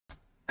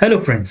Hello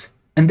friends,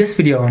 in this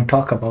video I want to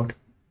talk about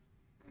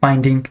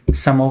finding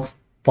sum of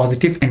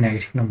positive and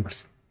negative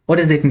numbers. What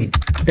does it mean?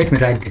 Let me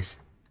write this.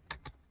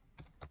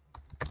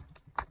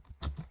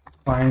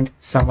 Find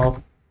sum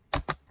of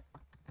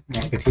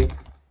negative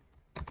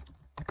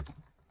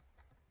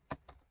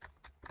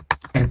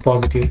and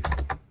positive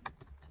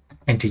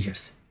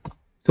integers.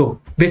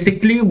 So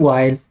basically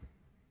while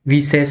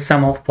we say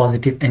sum of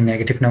positive and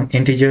negative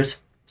integers,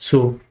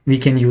 so we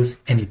can use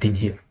anything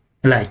here.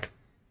 Like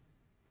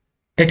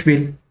it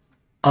will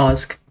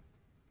ask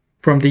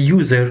from the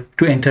user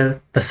to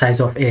enter the size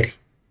of array.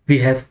 We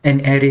have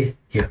an array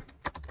here,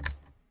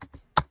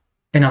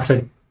 and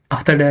after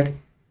that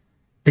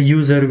the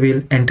user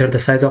will enter the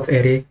size of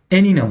array,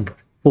 any number,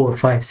 4,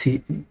 5,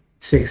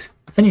 6,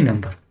 any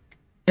number.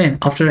 And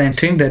after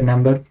entering that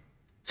number,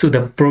 so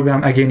the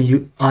program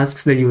again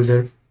asks the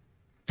user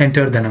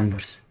enter the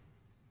numbers.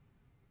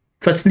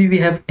 Firstly we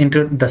have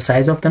entered the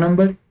size of the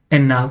number,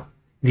 and now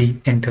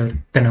we enter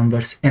the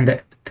numbers in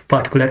the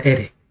particular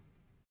array.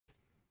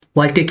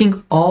 While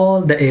taking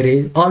all the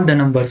array, all the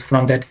numbers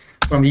from the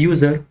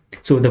user,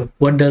 so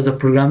what does the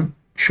program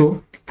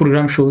show?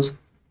 Program shows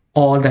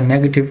all the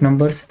negative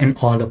numbers and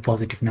all the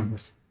positive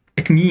numbers.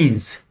 It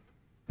means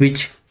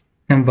which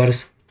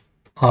numbers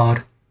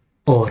are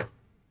or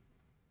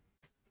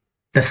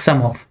the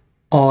sum of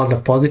all the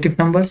positive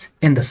numbers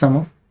and the sum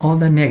of all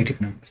the negative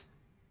numbers.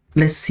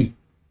 Let's see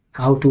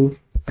how to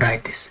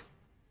write this.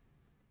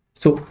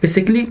 So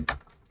basically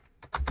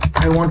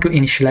I want to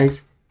initialize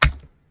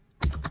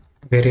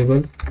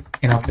variable,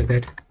 and after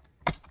that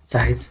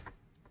size.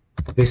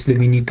 Obviously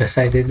we need the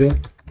size as well.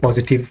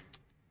 Positive,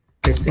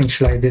 let's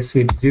initialize this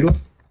with 0,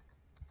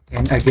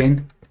 and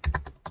again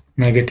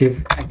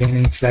negative,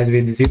 again initialize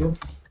with 0,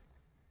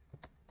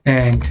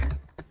 and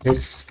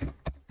let's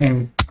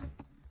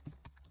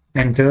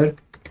enter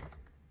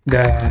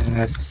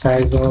the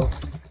size of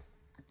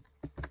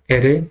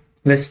array.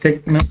 Let's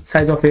take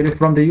size of array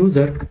from the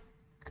user,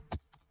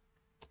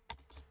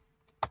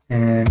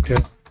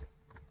 and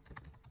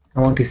I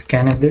want to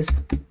scan this.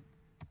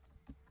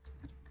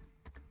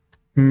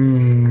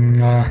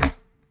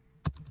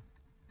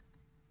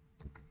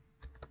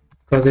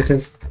 Because it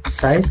is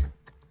size,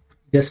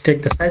 just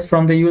take the size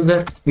from the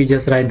user, we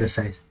just write the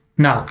size.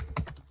 Now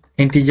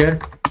integer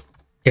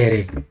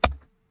array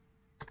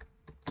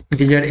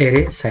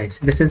size,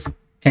 this is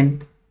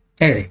an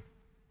array.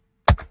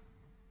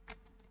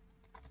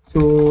 So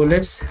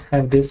let's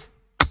have this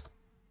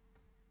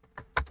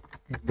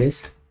and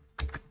this.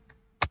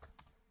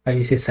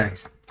 I say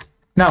size.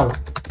 Now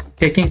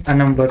taking a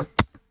number,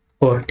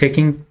 or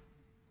taking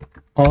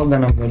all the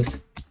numbers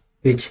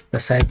which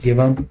the size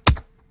given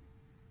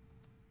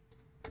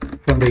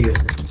from the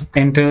user,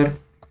 enter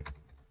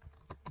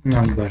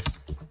numbers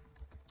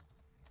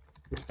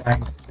to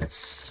find the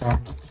sum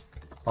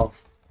of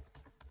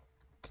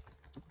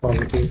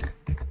positive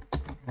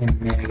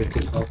and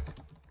negative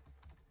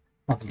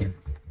of them.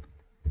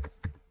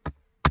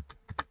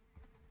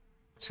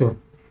 So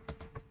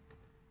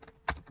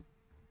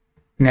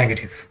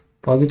negative,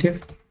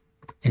 positive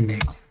and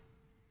negative.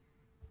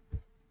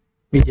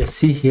 We just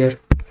see here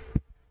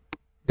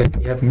that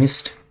we have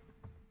missed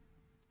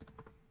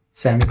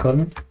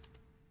semicolon.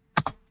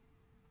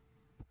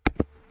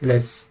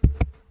 Let's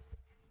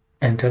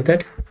enter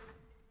that,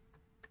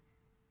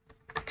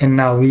 and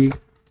now we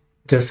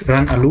just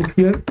run a loop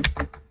here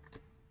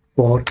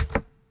for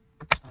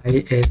I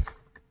is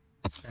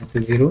equal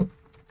to 0,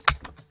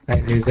 I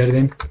greater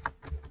than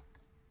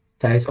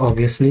size,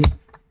 obviously,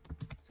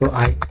 so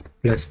I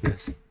plus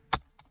plus.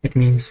 It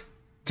means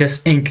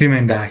just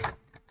increment the I.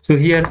 So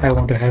here I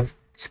want to have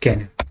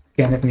scanf.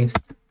 Scanf means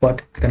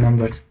what the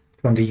numbers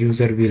from the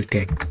user will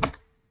take.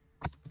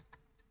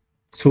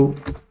 So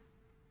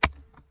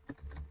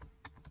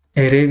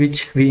array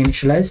which we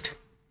initialized,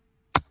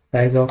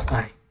 size of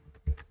I.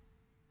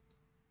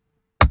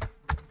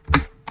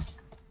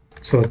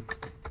 So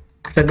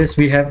after this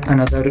we have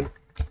another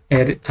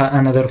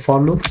for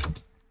loop.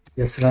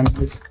 Just run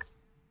this,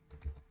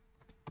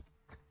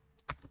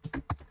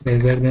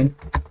 greater than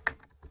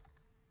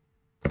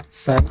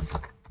size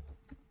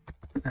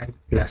I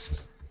plus.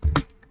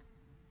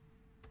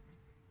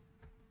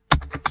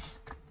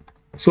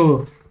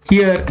 So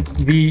here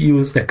we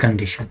use the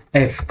condition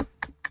if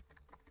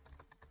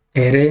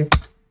array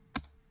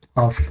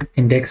of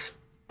index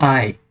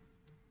I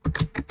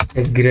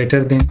is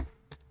greater than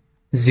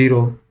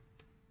 0,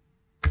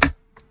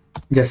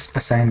 just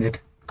assign it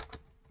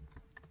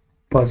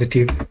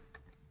positive.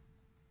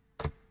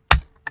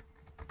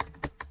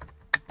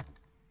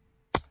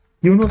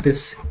 You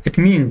notice it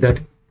means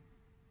that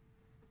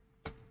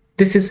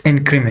this is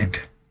increment.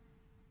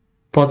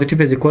 Positive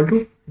is equal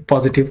to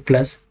positive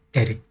plus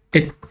array.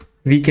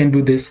 We can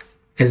do this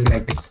as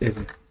like this as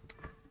well.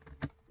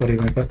 For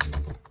example,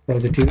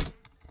 positive is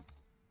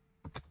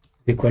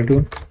equal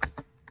to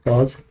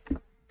pos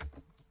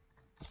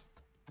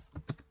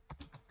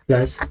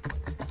plus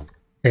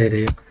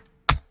array.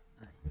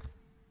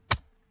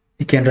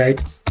 We can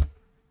write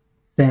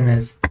same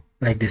as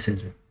like this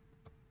as well.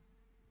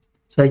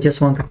 So I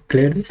just want to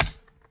clear this.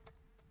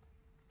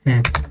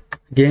 And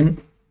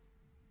again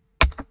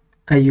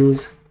I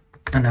use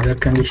another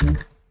condition.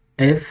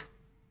 If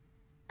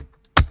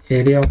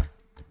area of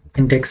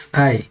index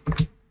I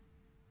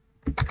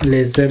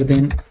lesser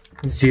than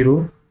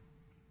 0,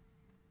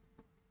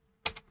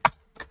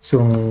 so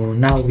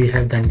now we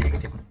have the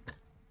negative number.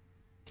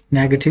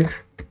 Negative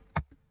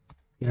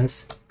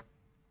plus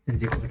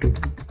is equal to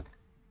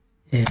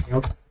area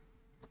of I.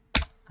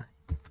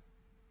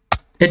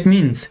 It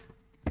means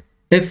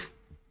if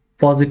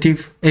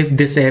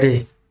this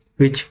array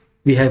which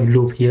we have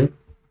loop here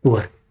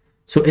over,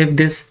 so if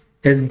this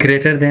is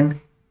greater than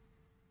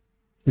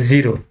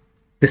 0,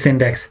 this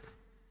index,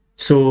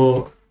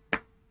 so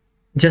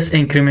just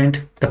increment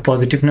the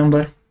positive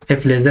number.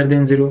 If lesser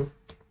than 0,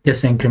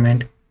 just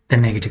increment the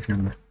negative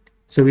number.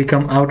 So we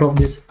come out of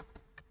this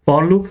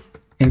for loop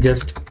and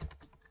just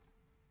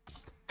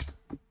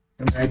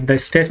write the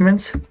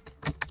statements.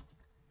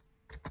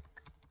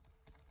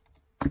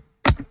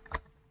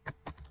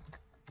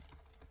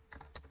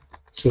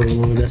 So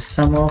the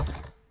sum of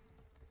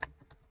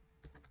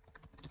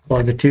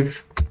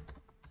positive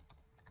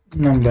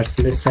numbers,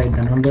 let's write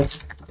the numbers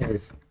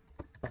as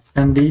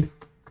 %d,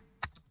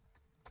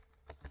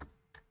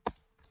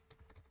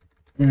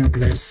 and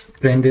let's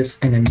print this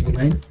in a new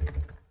line.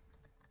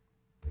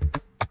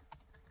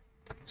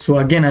 So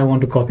again I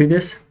want to copy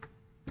this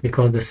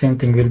because the same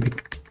thing will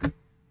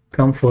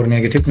come for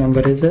negative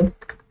number as well.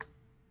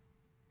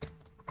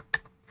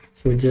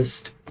 So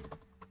just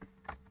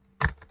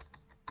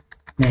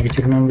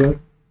negative number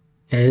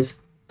as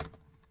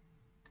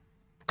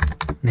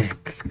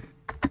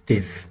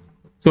negative.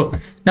 So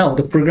now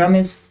the program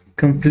is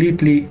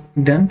completely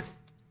done.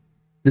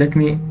 Let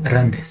me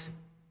run this.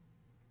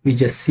 We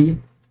just see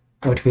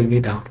what will be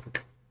the output.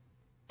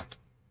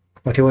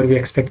 Whatever we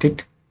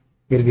expected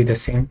will be the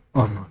same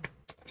or not.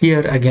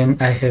 Here again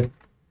I have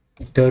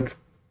entered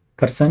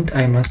 %.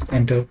 I must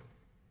enter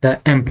the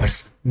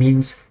ampersand,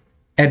 means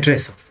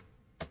address of.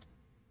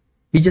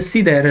 We just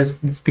see the errors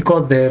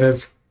because the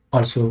errors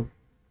also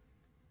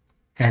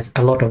has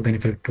a lot of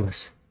benefit to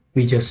us.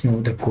 We just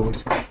know the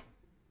codes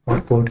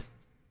or code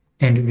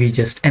and we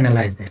just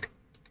analyze that.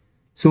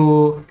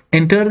 So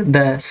enter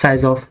the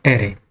size of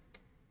array.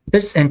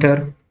 Let's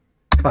enter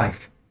 5.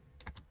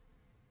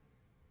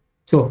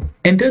 So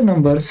enter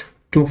numbers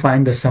to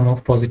find the sum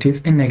of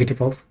positive and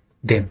negative of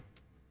them.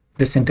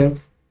 Let's enter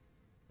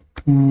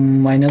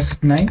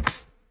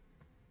 -9.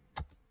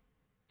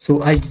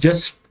 So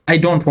I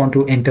don't want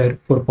to enter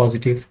for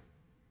positive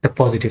the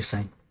positive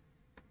sign.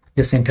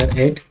 Just enter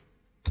 8,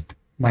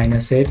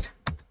 -8,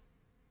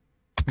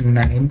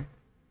 9,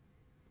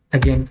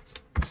 again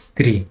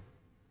 3.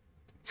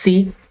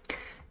 See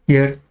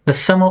here the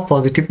sum of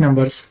positive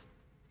numbers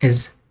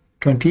is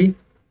 20,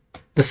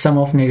 the sum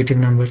of negative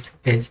numbers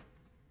is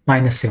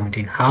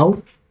 -17.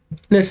 How?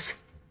 Let's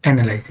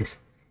analyze this.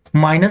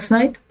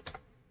 -9,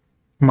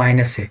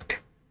 -8,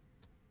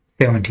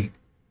 17,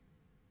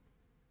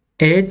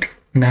 8,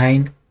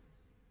 9,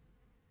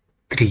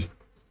 3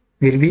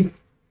 will be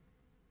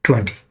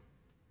 20.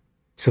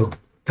 So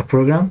the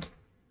program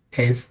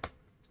is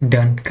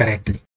done correctly.